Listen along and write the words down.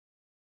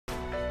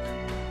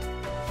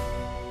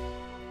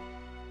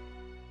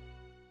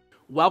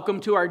Welcome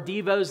to our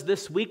Devos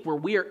this week, where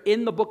we are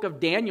in the book of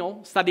Daniel,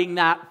 studying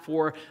that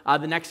for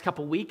the next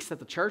couple weeks at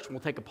the church. We'll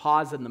take a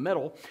pause in the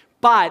middle.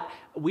 But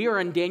we are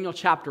in Daniel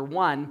chapter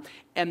 1,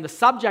 and the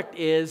subject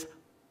is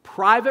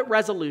private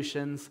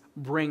resolutions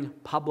bring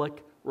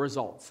public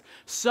results.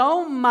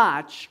 So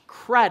much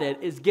credit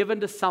is given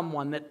to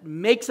someone that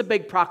makes a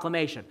big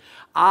proclamation.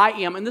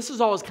 And this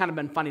has always kind of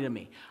been funny to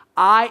me,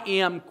 I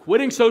am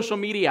quitting social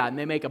media, and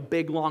they make a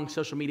big, long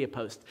social media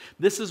post.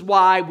 This is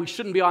why we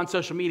shouldn't be on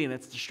social media, and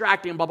it's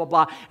distracting, blah, blah,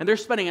 blah. And they're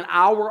spending an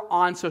hour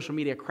on social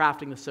media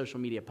crafting the social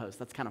media post.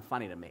 That's kind of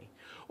funny to me.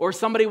 Or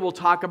somebody will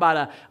talk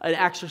about an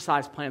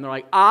exercise plan. They're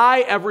like,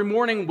 I, every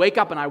morning, wake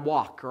up and I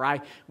walk. Or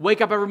I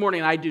wake up every morning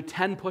and I do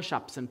 10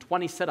 push-ups and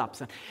 20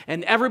 sit-ups.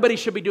 And everybody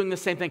should be doing the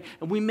same thing.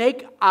 And we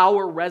make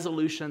our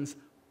resolutions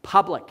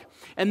public.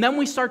 And then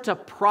we start to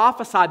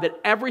prophesy that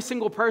every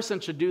single person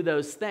should do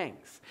those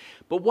things.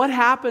 But what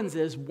happens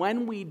is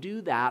when we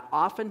do that,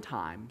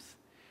 oftentimes,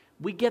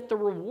 we get the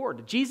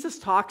reward. Jesus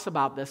talks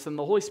about this, and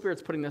the Holy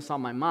Spirit's putting this on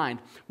my mind.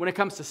 When it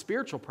comes to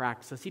spiritual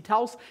practices, he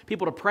tells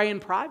people to pray in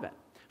private,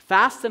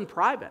 fast in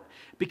private,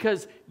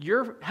 because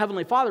your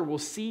Heavenly Father will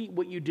see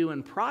what you do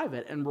in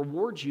private and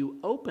reward you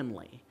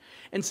openly.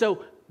 And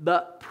so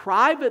the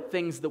private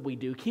things that we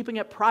do, keeping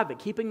it private,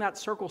 keeping that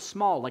circle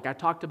small, like I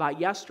talked about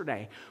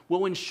yesterday,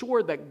 will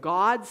ensure that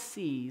God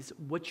sees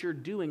what you're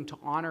doing to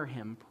honor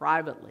Him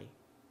privately.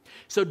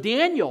 So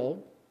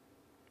Daniel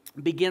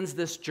begins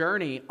this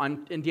journey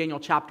in Daniel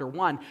chapter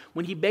 1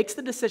 when he makes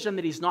the decision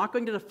that he's not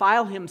going to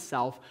defile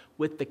himself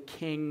with the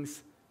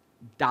king's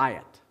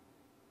diet.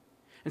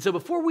 And so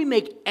before we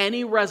make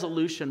any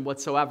resolution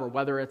whatsoever,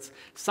 whether it's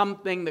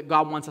something that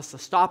God wants us to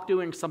stop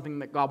doing, something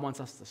that God wants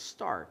us to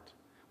start,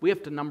 we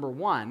have to, number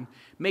one,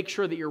 make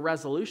sure that your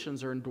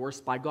resolutions are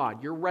endorsed by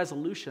God. Your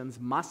resolutions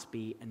must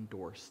be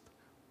endorsed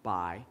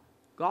by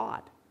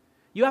God.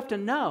 You have to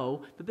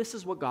know that this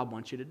is what God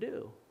wants you to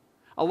do.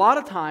 A lot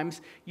of times,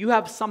 you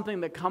have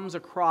something that comes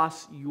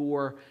across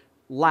your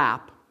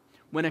lap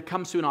when it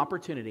comes to an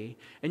opportunity,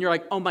 and you're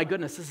like, oh my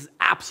goodness, this is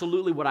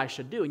absolutely what I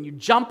should do, and you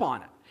jump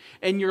on it.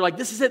 And you're like,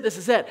 this is it, this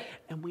is it.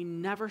 And we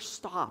never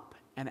stop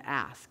and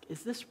ask,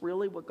 is this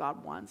really what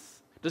God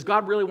wants? Does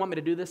God really want me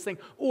to do this thing?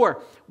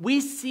 Or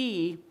we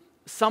see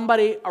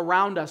somebody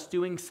around us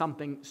doing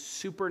something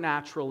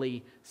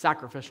supernaturally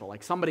sacrificial.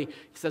 Like somebody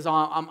says,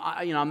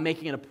 I'm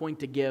making it a point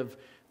to give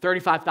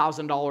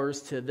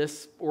 $35,000 to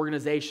this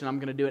organization. I'm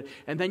going to do it.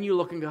 And then you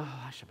look and go,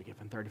 I should be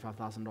giving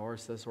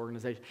 $35,000 to this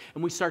organization.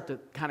 And we start to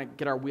kind of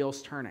get our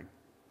wheels turning.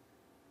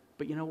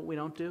 But you know what we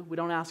don't do? We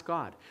don't ask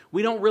God.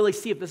 We don't really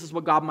see if this is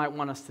what God might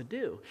want us to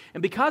do.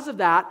 And because of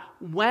that,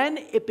 when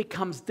it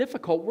becomes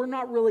difficult, we're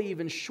not really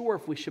even sure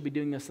if we should be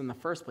doing this in the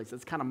first place.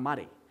 It's kind of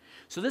muddy.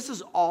 So this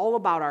is all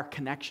about our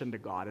connection to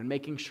God and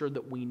making sure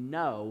that we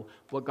know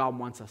what God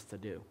wants us to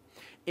do.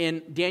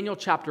 In Daniel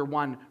chapter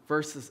 1,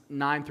 verses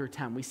 9 through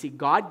 10, we see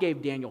God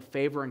gave Daniel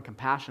favor and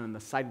compassion in the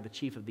sight of the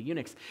chief of the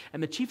eunuchs.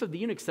 And the chief of the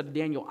eunuchs said to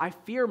Daniel, I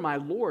fear my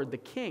lord, the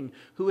king,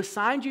 who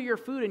assigned you your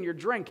food and your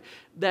drink,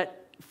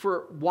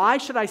 why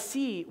should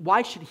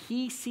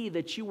he see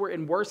that you were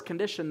in worse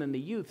condition than the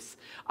youths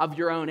of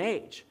your own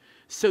age?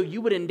 So you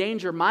would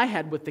endanger my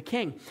head with the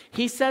king.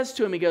 He says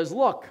to him, he goes,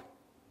 look,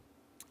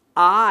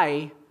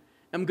 I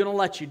am going to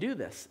let you do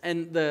this.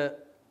 And the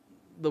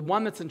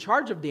one that's in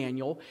charge of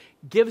Daniel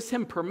gives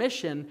him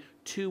permission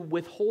to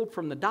withhold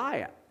from the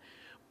diet.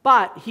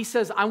 But he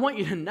says, I want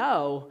you to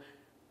know,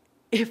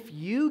 if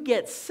you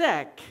get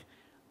sick,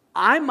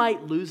 I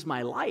might lose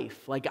my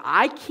life. Like,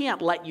 I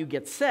can't let you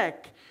get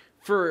sick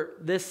for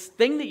this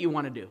thing that you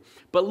want to do.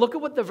 But look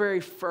at what the very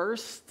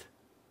first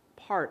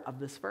part of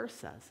this verse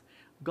says.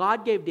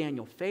 God gave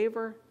Daniel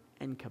favor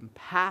and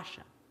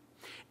compassion.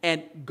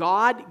 And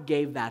God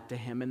gave that to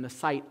him in the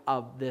sight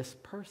of this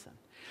person.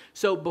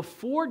 So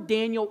before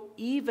Daniel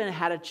even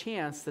had a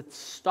chance to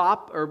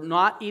stop or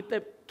not eat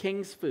the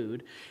king's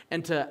food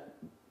and to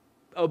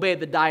obey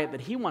the diet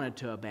that he wanted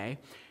to obey,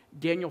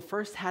 Daniel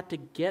first had to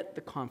get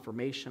the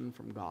confirmation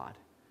from God.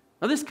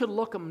 Now this could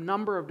look a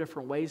number of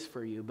different ways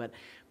for you, but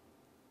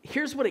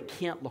here's what it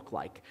can't look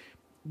like.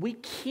 We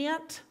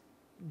can't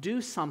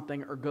do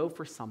something or go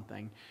for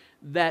something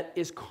that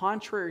is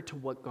contrary to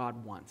what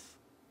God wants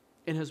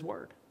in His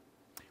Word.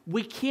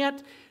 We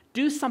can't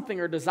do something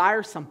or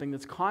desire something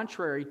that's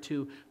contrary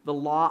to the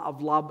law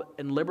of love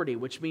and liberty,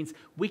 which means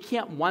we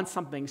can't want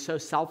something so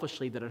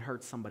selfishly that it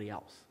hurts somebody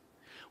else.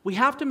 We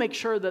have to make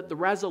sure that the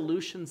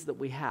resolutions that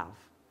we have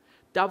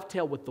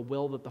dovetail with the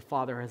will that the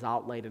Father has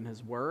outlaid in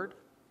His Word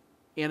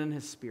and in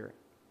His Spirit.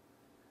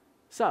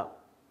 So,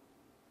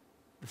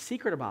 the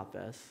secret about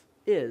this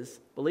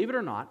is, believe it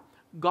or not,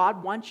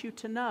 God wants you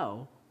to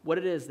know what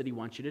it is that He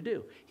wants you to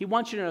do. He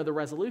wants you to know the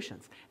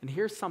resolutions. And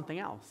here's something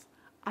else.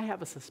 I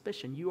have a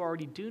suspicion you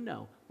already do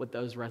know what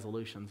those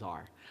resolutions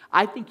are.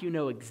 I think you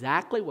know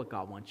exactly what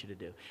God wants you to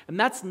do. And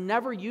that's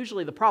never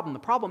usually the problem. The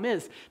problem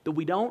is that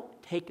we don't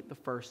take the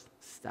first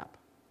step.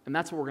 And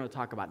that's what we're going to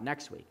talk about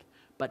next week.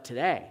 But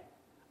today,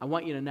 I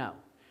want you to know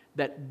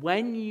that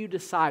when you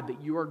decide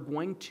that you are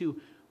going to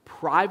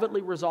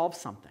privately resolve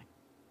something,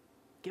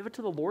 give it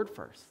to the Lord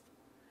first.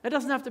 It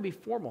doesn't have to be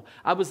formal.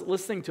 I was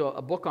listening to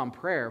a book on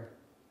prayer,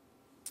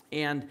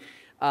 and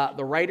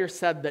the writer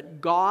said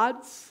that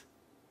God's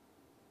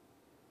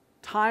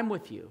time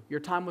with you, your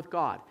time with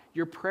God,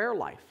 your prayer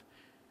life,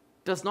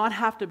 does not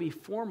have to be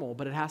formal,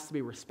 but it has to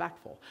be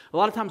respectful. A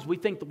lot of times we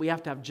think that we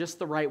have to have just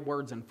the right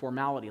words and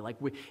formality. Like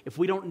if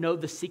we don't know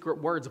the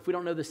secret words, if we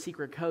don't know the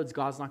secret codes,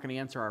 God's not going to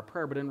answer our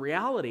prayer. But in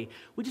reality,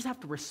 we just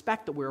have to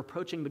respect that we're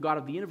approaching the God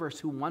of the universe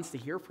who wants to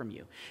hear from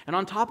you. And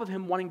on top of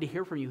him wanting to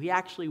hear from you, he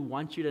actually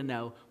wants you to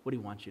know what he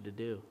wants you to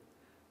do.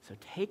 So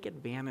take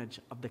advantage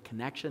of the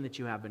connection that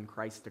you have in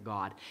Christ to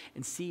God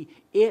and see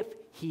if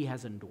he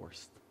has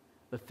endorsed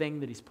the thing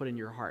that he's put in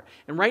your heart.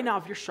 And right now,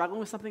 if you're struggling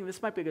with something,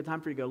 this might be a good time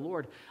for you to go,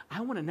 Lord,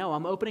 I want to know.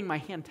 I'm opening my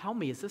hand. Tell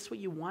me, is this what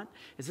you want?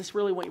 Is this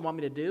really what you want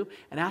me to do?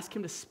 And ask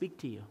him to speak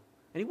to you.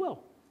 And he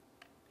will.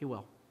 He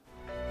will.